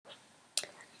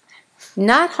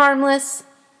Not harmless,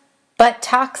 but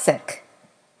toxic.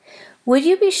 Would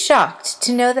you be shocked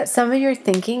to know that some of your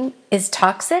thinking is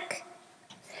toxic?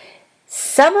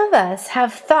 Some of us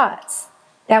have thoughts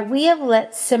that we have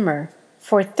let simmer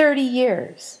for 30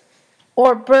 years,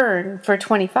 or burn for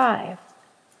 25,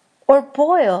 or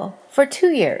boil for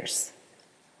 2 years.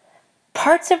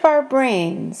 Parts of our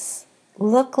brains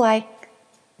look like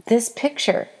this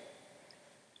picture.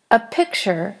 A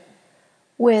picture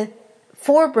with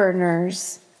 4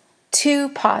 burners, 2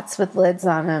 pots with lids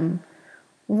on them,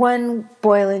 one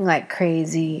boiling like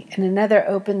crazy, and another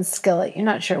open skillet. You're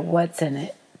not sure what's in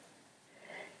it.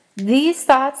 These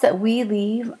thoughts that we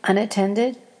leave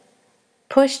unattended,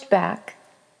 pushed back,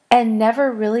 and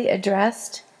never really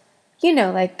addressed,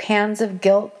 like pans of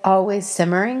guilt always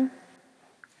simmering,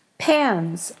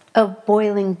 pans of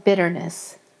boiling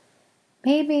bitterness,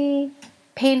 maybe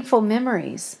painful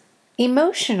memories,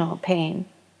 emotional pain,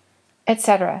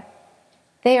 etc.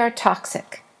 They are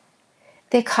toxic.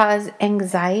 They cause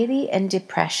anxiety and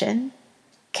depression,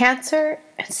 cancer,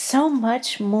 and so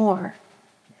much more.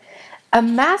 A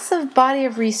massive body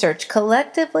of research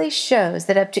collectively shows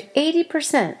that up to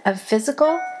 80% of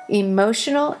physical,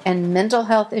 emotional, and mental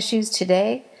health issues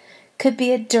today could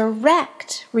be a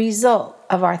direct result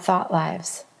of our thought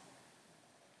lives.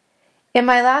 In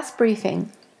my last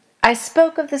briefing, I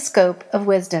spoke of the scope of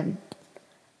wisdom,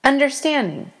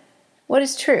 understanding what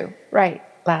is true, right,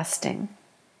 lasting,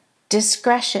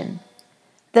 discretion,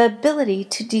 the ability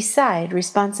to decide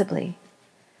responsibly,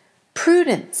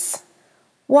 prudence,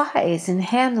 wise in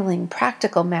handling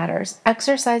practical matters,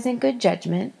 exercising good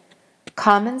judgment,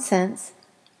 common sense,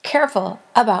 careful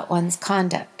about one's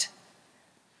conduct,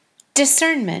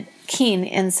 discernment, keen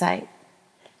insight,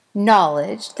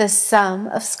 knowledge, the sum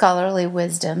of scholarly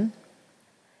wisdom,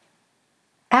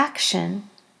 action,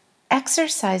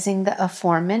 exercising the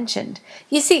aforementioned.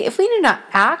 You see, if we do not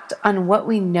act on what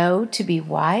we know to be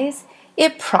wise,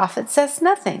 it profits us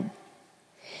nothing.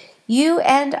 You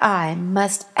and I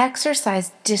must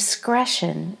exercise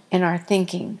discretion in our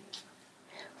thinking.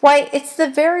 Why, it's the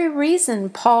very reason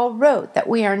Paul wrote that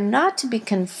we are not to be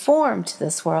conformed to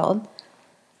this world,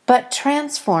 but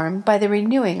transformed by the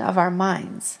renewing of our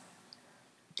minds.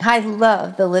 I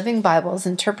love the Living Bible's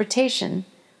interpretation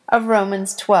of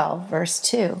Romans 12, verse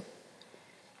 2.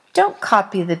 Don't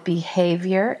copy the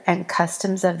behavior and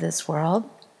customs of this world,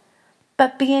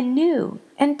 but be a new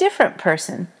and different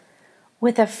person,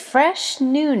 with a fresh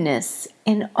newness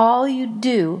in all you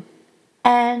do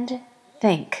and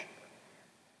think.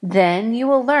 Then you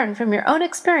will learn from your own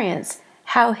experience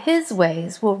how His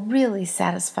ways will really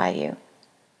satisfy you.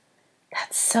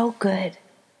 That's so good.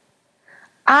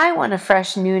 I want a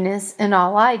fresh newness in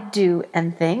all I do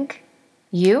and think.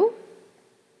 You?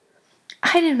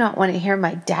 I do not want to hear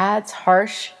my dad's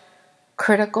harsh,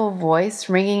 critical voice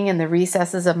ringing in the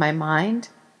recesses of my mind.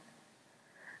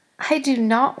 I do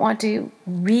not want to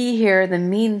rehear the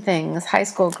mean things high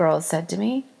school girls said to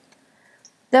me.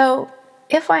 Though,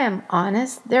 if I am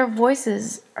honest, their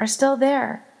voices are still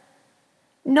there.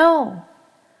 No,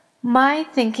 my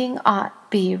thinking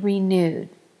ought be renewed.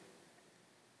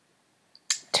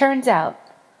 Turns out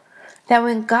that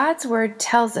when God's word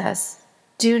tells us,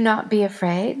 do not be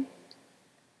afraid,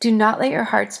 do not let your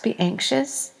hearts be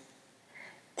anxious,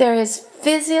 there is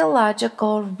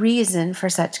physiological reason for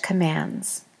such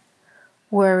commands.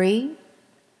 Worry,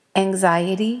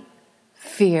 anxiety,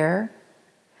 fear,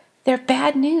 they're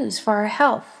bad news for our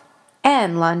health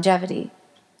and longevity.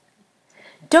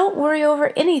 Don't worry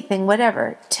over anything,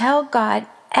 whatever. Tell God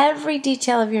every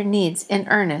detail of your needs in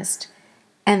earnest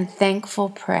and thankful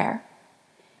prayer.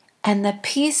 And the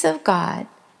peace of God,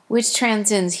 which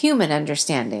transcends human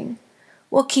understanding,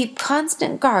 will keep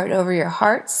constant guard over your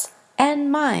hearts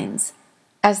and minds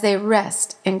as they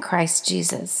rest in Christ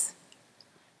Jesus.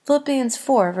 Philippians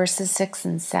 4, verses 6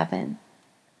 and 7.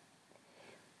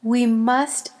 We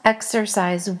must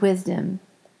exercise wisdom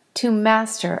to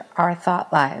master our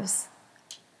thought lives.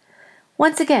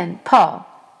 Once again, Paul,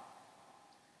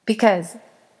 because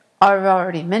I've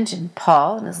already mentioned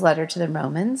Paul in his letter to the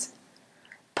Romans,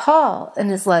 Paul in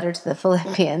his letter to the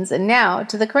Philippians, and now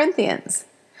to the Corinthians.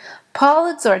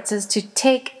 Paul exhorts us to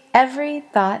take every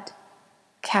thought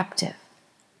captive.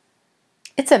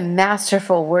 It's a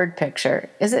masterful word picture,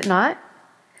 is it not?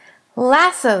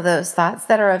 Lasso those thoughts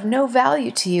that are of no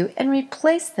value to you and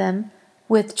replace them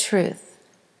with truth.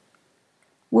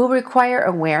 Will require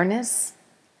awareness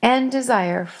and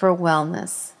desire for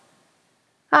wellness.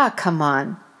 Come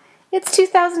on. It's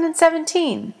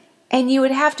 2017, and you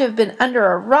would have to have been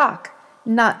under a rock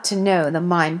not to know the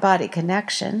mind-body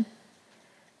connection.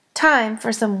 Time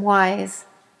for some wise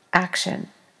action.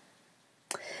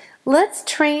 Let's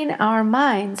train our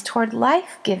minds toward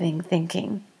life-giving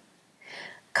thinking.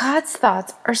 God's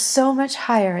thoughts are so much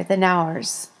higher than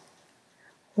ours.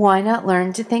 Why not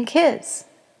learn to think His?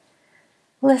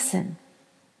 Listen,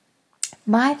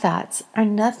 my thoughts are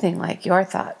nothing like your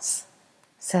thoughts,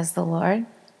 says the Lord.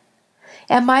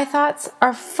 And my thoughts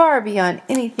are far beyond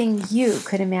anything you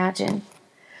could imagine.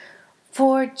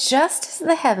 For just as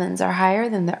the heavens are higher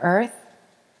than the earth,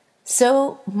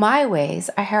 so my ways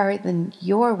are higher than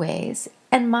your ways,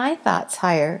 and my thoughts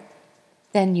higher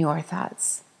than your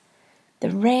thoughts.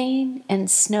 The rain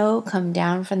and snow come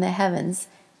down from the heavens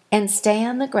and stay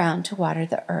on the ground to water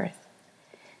the earth.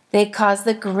 They cause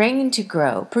the grain to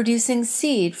grow, producing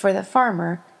seed for the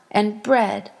farmer and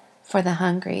bread for the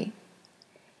hungry.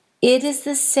 It is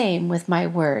the same with my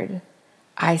word.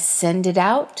 I send it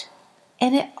out,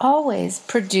 and it always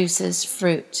produces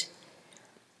fruit.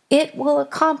 It will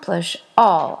accomplish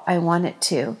all I want it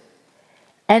to,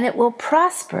 and it will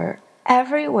prosper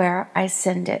everywhere I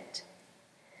send it.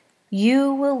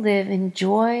 You will live in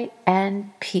joy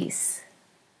and peace.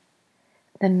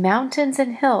 The mountains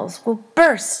and hills will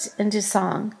burst into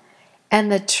song,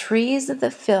 and the trees of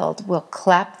the field will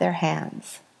clap their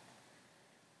hands.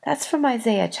 That's from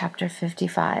Isaiah chapter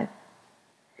 55.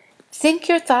 Think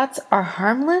your thoughts are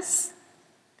harmless?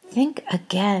 Think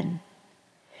again.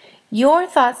 Your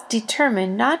thoughts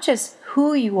determine not just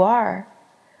who you are,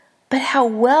 but how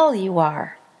well you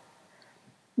are.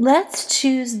 Let's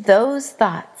choose those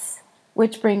thoughts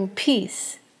which bring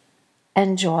peace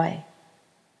and joy.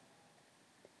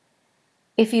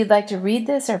 If you'd like to read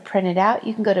this or print it out,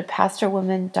 you can go to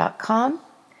pastorwoman.com,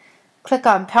 click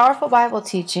on Powerful Bible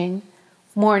Teaching,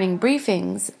 Morning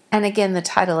Briefings, and again the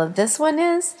title of this one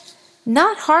is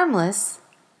Not Harmless,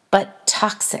 but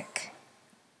Toxic.